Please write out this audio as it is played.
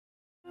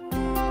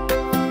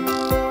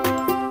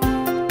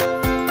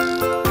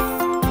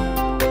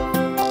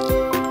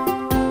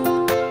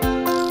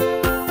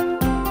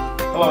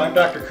I'm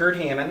Dr. Kurt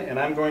Hammond, and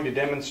I'm going to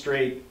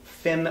demonstrate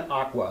Finn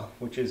AQUA,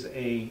 which is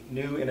a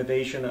new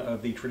innovation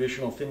of the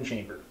traditional Finn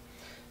chamber.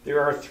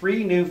 There are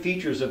three new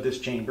features of this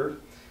chamber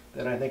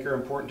that I think are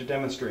important to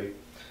demonstrate.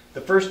 The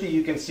first that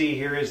you can see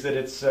here is that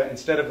it's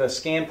instead of a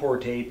scan pour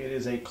tape, it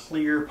is a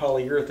clear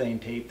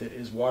polyurethane tape that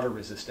is water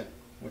resistant,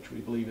 which we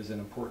believe is an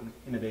important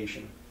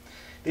innovation.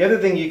 The other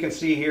thing you can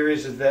see here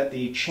is that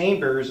the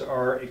chambers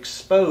are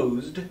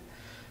exposed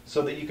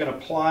so that you can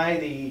apply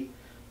the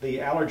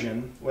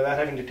allergen without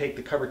having to take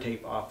the cover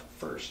tape off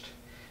first.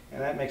 And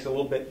that makes it a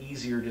little bit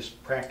easier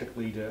just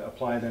practically to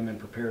apply them and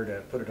prepare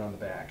to put it on the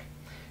back.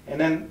 And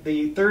then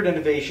the third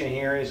innovation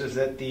here is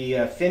that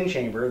the Finn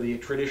chamber, the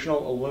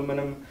traditional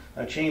aluminum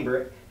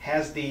chamber,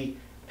 has the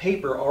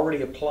paper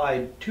already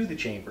applied to the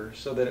chamber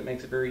so that it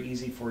makes it very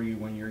easy for you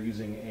when you're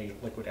using a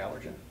liquid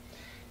allergen.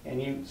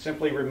 And you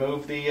simply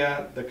remove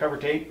the cover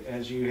tape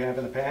as you have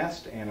in the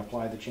past and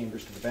apply the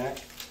chambers to the back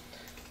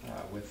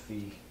with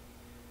the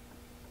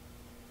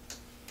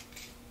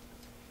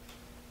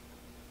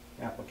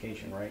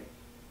application right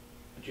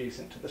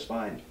adjacent to the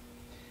spine.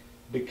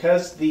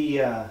 Because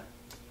the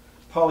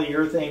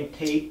polyurethane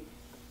tape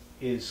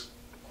is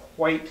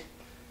quite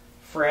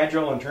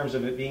fragile in terms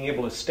of it being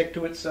able to stick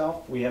to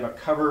itself, we have a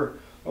cover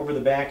over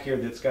the back here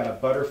that's got a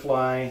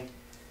butterfly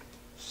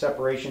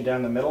separation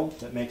down the middle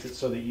that makes it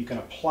so that you can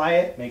apply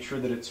it, make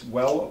sure that it's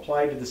well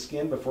applied to the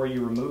skin before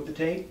you remove the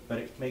tape, but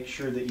it makes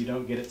sure that you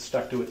don't get it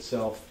stuck to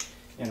itself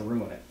and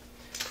ruin it.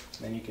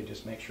 Then you can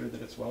just make sure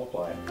that it's well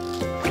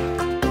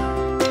applied.